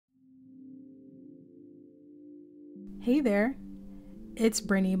Hey there, it's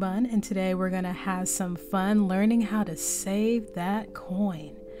Brittany Bun, and today we're gonna have some fun learning how to save that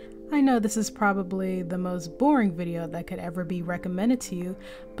coin. I know this is probably the most boring video that could ever be recommended to you,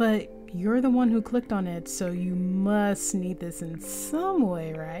 but you're the one who clicked on it, so you must need this in some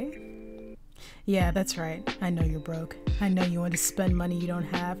way, right? Yeah, that's right. I know you're broke. I know you want to spend money you don't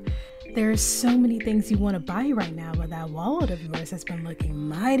have. There's so many things you want to buy right now, but that wallet of yours has been looking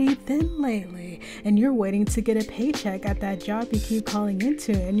mighty thin lately, and you're waiting to get a paycheck at that job you keep calling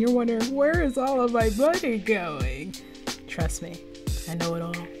into, and you're wondering, where is all of my money going? Trust me, I know it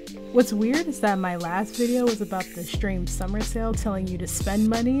all. What's weird is that my last video was about the stream summer sale telling you to spend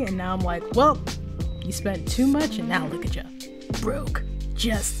money, and now I'm like, well, you spent too much and now look at you, broke,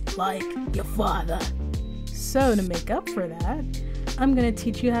 just like your father. So to make up for that, I'm gonna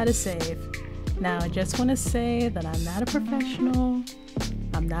teach you how to save. Now, I just want to say that I'm not a professional,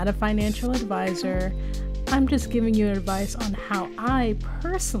 I'm not a financial advisor, I'm just giving you advice on how I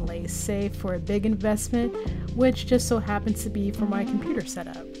personally save for a big investment, which just so happens to be for my computer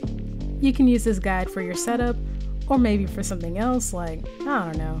setup. You can use this guide for your setup, or maybe for something else like,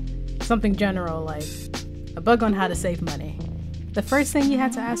 I don't know, something general like a book on how to save money. The first thing you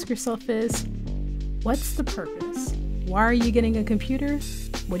have to ask yourself is, what's the purpose? Why are you getting a computer?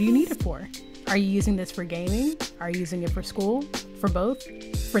 What do you need it for? Are you using this for gaming? Are you using it for school? For both?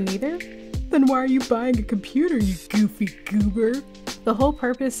 For neither? Then why are you buying a computer, you goofy goober? The whole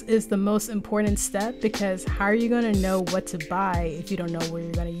purpose is the most important step, because how are you going to know what to buy if you don't know what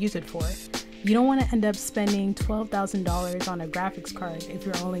you're going to use it for? You don't want to end up spending $12,000 on a graphics card if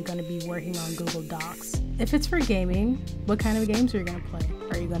you're only going to be working on Google Docs. If it's for gaming, what kind of games are you going to play?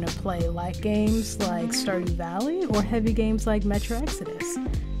 Are you going to play light games like Stardew Valley or heavy games like Metro Exodus?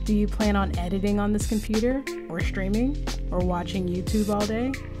 Do you plan on editing on this computer, or streaming, or watching YouTube all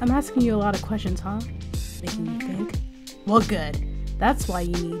day? I'm asking you a lot of questions, huh? Making you think? Well, good. That's why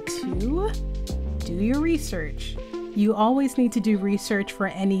you need to do your research. You always need to do research for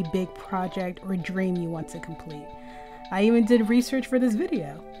any big project or dream you want to complete. I even did research for this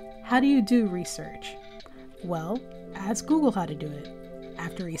video. How do you do research? Well, ask Google how to do it.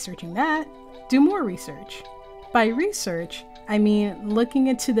 After researching that, do more research. By research, I mean looking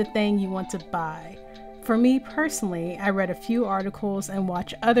into the thing you want to buy. For me personally, I read a few articles and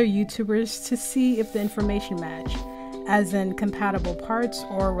watched other YouTubers to see if the information matched, as in compatible parts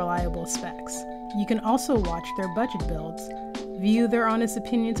or reliable specs. You can also watch their budget builds, view their honest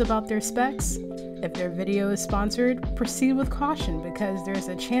opinions about their specs. If their video is sponsored, proceed with caution, because there's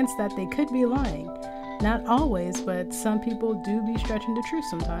a chance that they could be lying. Not always, but some people do be stretching the truth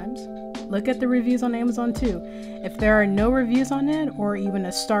sometimes. Look at the reviews on Amazon too. If there are no reviews on it, or even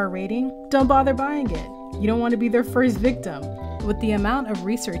a star rating, don't bother buying it. You don't want to be their first victim. With the amount of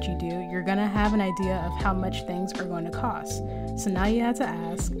research you do, you're gonna have an idea of how much things are going to cost. So now you have to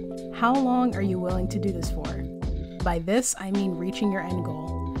ask, how long are you willing to do this for? By this, I mean reaching your end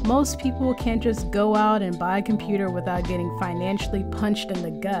goal. Most people can't just go out and buy a computer without getting financially punched in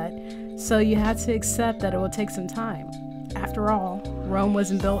the gut, so you have to accept that it will take some time. After all, Rome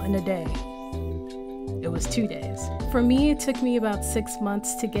wasn't built in a day. It was 2 days. For me, it took me about 6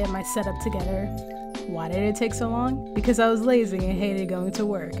 months to get my setup together. Why did it take so long? Because I was lazy and hated going to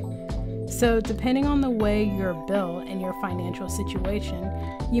work. So depending on the way you're built and your financial situation,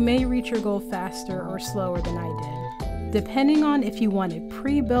 you may reach your goal faster or slower than I did. Depending on if you want a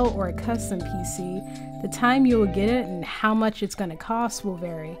pre-built or a custom PC, the time you will get it and how much it's going to cost will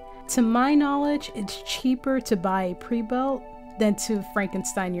vary. To my knowledge, it's cheaper to buy a pre-built than to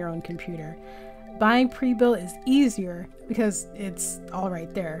Frankenstein your own computer. Buying pre-built is easier because it's all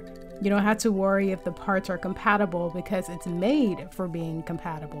right there. You don't have to worry if the parts are compatible because it's made for being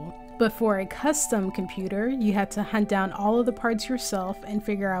compatible. But for a custom computer, you have to hunt down all of the parts yourself and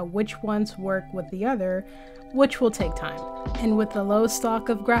figure out which ones work with the other, which will take time. And with the low stock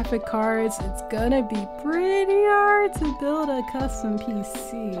of graphic cards, it's gonna be pretty hard to build a custom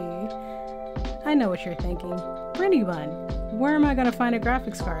PC. I know what you're thinking. Brittany Bun, where am I gonna find a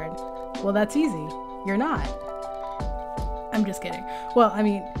graphics card? Well, that's easy. You're not. I'm just kidding. Well, I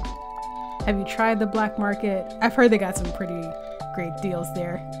mean, have you tried the black market? I've heard they got some pretty great deals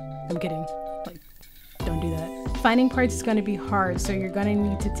there. I'm kidding. Like, don't do that. Finding parts is going to be hard, so you're going to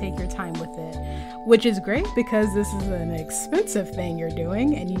need to take your time with it, which is great because this is an expensive thing you're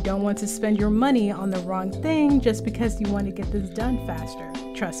doing and you don't want to spend your money on the wrong thing just because you want to get this done faster.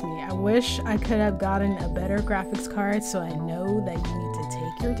 Trust me, I wish I could have gotten a better graphics card, so I know that you need to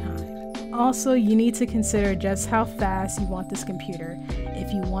take your time. Also, you need to consider just how fast you want this computer.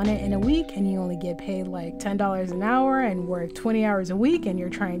 If you want it in a week and you only get paid like $10 an hour and work 20 hours a week and you're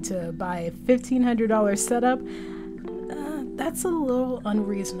trying to buy a $1,500 setup, that's a little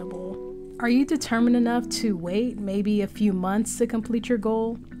unreasonable. Are you determined enough to wait maybe a few months to complete your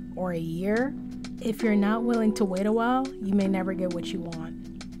goal, or a year? If you're not willing to wait a while, you may never get what you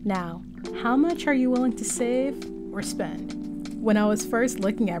want. Now, how much are you willing to save or spend? When I was first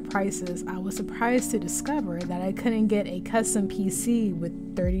looking at prices, I was surprised to discover that I couldn't get a custom PC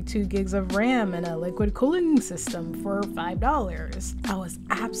with 32 gigs of RAM and a liquid cooling system for $5. I was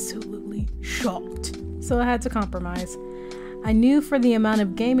absolutely shocked. So I had to compromise. I knew for the amount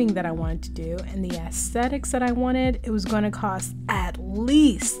of gaming that I wanted to do and the aesthetics that I wanted, it was going to cost at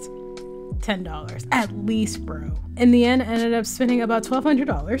least $10. At least, bro. In the end, I ended up spending about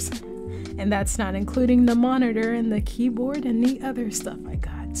 $1,200. And that's not including the monitor and the keyboard and the other stuff I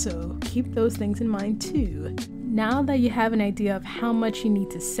got. So keep those things in mind too. Now that you have an idea of how much you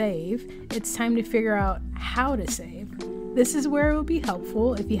need to save, it's time to figure out how to save. This is where it will be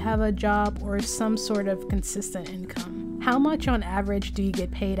helpful if you have a job or some sort of consistent income. How much on average do you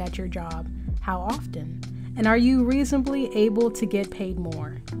get paid at your job? How often? And are you reasonably able to get paid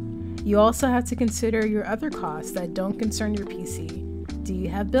more? You also have to consider your other costs that don't concern your PC. Do you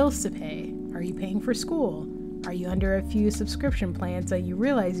have bills to pay? Are you paying for school? Are you under a few subscription plans that you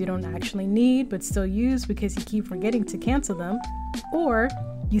realize you don't actually need but still use because you keep forgetting to cancel them? Or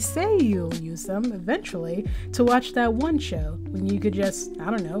you say you'll use them eventually to watch that one show when you could just, I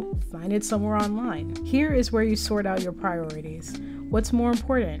don't know, find it somewhere online. Here is where you sort out your priorities. What's more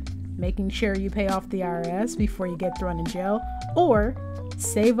important? Making sure you pay off the IRS before you get thrown in jail, or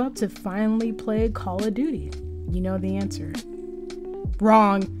save up to finally play Call of Duty? You know the answer.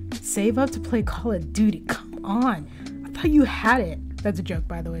 Wrong. Save up to play Call of Duty. Come on. I thought you had it. That's a joke,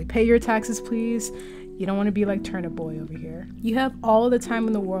 by the way. Pay your taxes, please. You don't want to be like Turnip Boy over here. You have all the time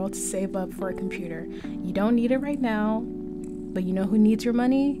in the world to save up for a computer. You don't need it right now, but you know who needs your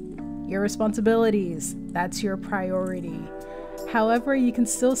money? Your responsibilities. That's your priority. However, you can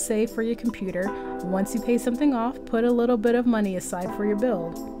still save for your computer. Once you pay something off, put a little bit of money aside for your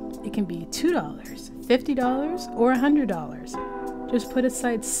build. It can be $2, $50, or $100. Just put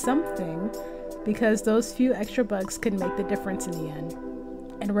aside something, because those few extra bucks could make the difference in the end.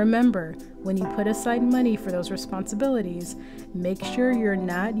 And remember, when you put aside money for those responsibilities, make sure you're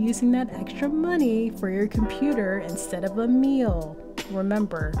not using that extra money for your computer instead of a meal.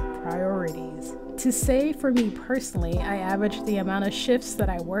 Remember, priorities. To save for me personally, I averaged the amount of shifts that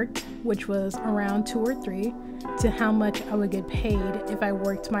I worked, which was around 2 or 3, to how much I would get paid if I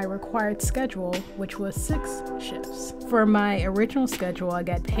worked my required schedule, which was 6 shifts. For my original schedule, I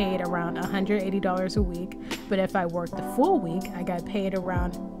got paid around $180 a week, but if I worked the full week, I got paid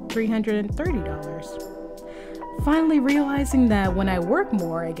around $330. Finally realizing that when I work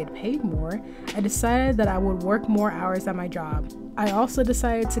more, I get paid more, I decided that I would work more hours at my job. I also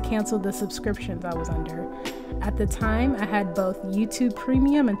decided to cancel the subscriptions I was under. At the time, I had both YouTube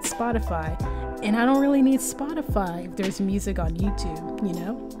Premium and Spotify, and I don't really need Spotify if there's music on YouTube, you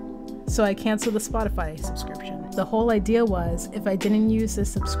know? So I canceled the Spotify subscription. The whole idea was, if I didn't use the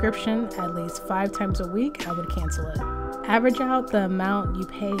subscription at least 5 times a week, I would cancel it. Average out the amount you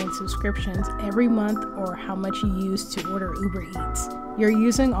pay in subscriptions every month or how much you use to order Uber Eats. You're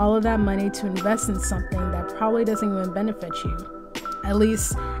using all of that money to invest in something that probably doesn't even benefit you, at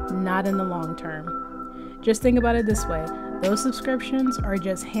least not in the long term. Just think about it this way. Those subscriptions are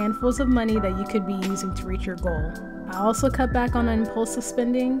just handfuls of money that you could be using to reach your goal. I also cut back on impulsive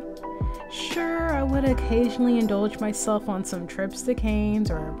spending. Sure, I would occasionally indulge myself on some trips to Cane's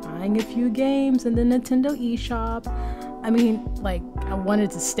or buying a few games in the Nintendo eShop. I mean, like, I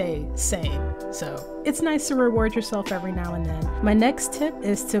wanted to stay sane, so it's nice to reward yourself every now and then. My next tip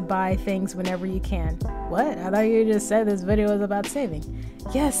is to buy things whenever you can. What? I thought you just said this video was about saving.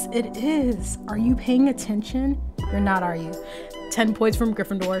 Yes, it is. Are you paying attention? You're not, are you? 10 points from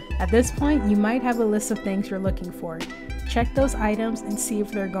Gryffindor. At this point, you might have a list of things you're looking for. Check those items and see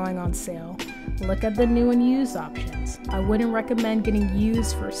if they're going on sale. Look at the new and used options. I wouldn't recommend getting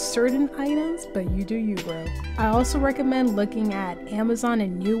used for certain items, but you do you, bro. I also recommend looking at Amazon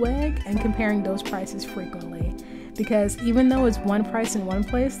and Newegg and comparing those prices frequently, because even though it's one price in one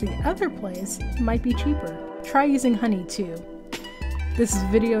place, the other place might be cheaper. Try using Honey too. This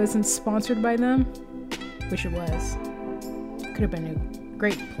video isn't sponsored by them. Wish it was. Could have been a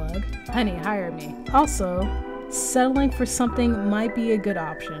great plug. Honey, hire me. Also, settling for something might be a good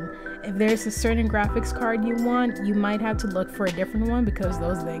option. If there's a certain graphics card you want, you might have to look for a different one because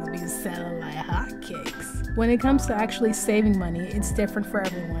those things be selling like hotcakes. When it comes to actually saving money, it's different for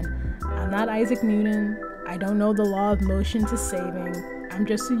everyone. I'm not Isaac Newton. I don't know the law of motion to saving. I'm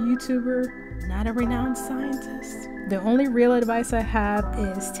just a YouTuber not a renowned scientist. The only real advice I have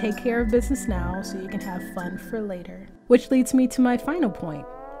is take care of business now so you can have fun for later. Which leads me to my final point.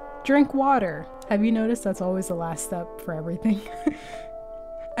 Drink water. Have you noticed that's always the last step for everything?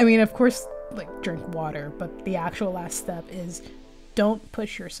 I mean, of course, like drink water, but the actual last step is don't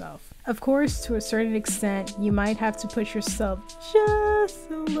push yourself. Of course, to a certain extent, you might have to push yourself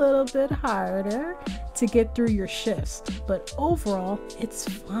just a little bit harder to get through your shifts, but overall, it's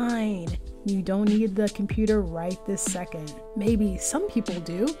fine. You don't need the computer right this second. Maybe some people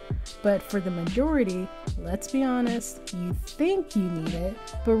do, but for the majority, let's be honest, you think you need it,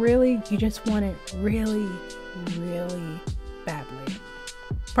 but really, you just want it really, really badly.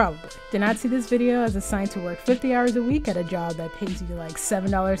 Probably. Did not see this video as a sign to work 50 hours a week at a job that pays you like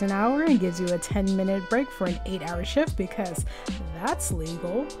 $7 an hour and gives you a 10-minute break for an 8-hour shift because that's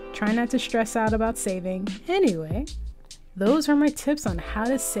legal. Try not to stress out about saving. Anyway, those are my tips on how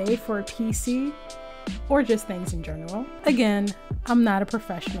to save for a PC or just things in general. Again, I'm not a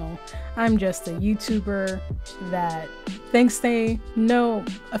professional. I'm just a YouTuber that thinks they know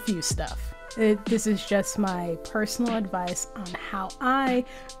a few stuff. This is just my personal advice on how I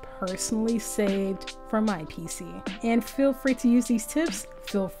personally saved for my PC. And feel free to use these tips.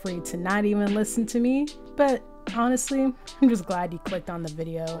 Feel free to not even listen to me. But honestly, I'm just glad you clicked on the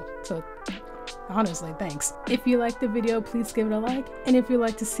video. So honestly, thanks. If you liked the video, please give it a like. And if you'd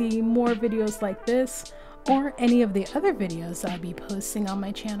like to see more videos like this or any of the other videos I'll be posting on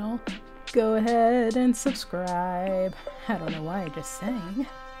my channel, go ahead and subscribe. I don't know why I just sang.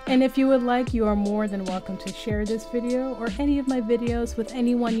 And if you would like, you are more than welcome to share this video or any of my videos with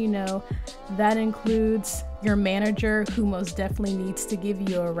anyone you know. That includes your manager, who most definitely needs to give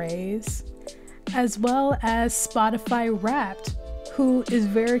you a raise, as well as Spotify Wrapped, who is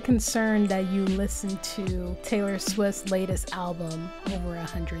very concerned that you listen to Taylor Swift's latest album over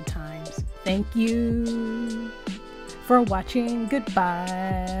 100 times. Thank you for watching.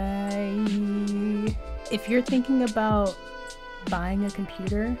 Goodbye. If you're thinking about buying a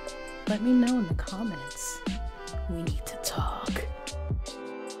computer, let me know in the comments. We need to talk.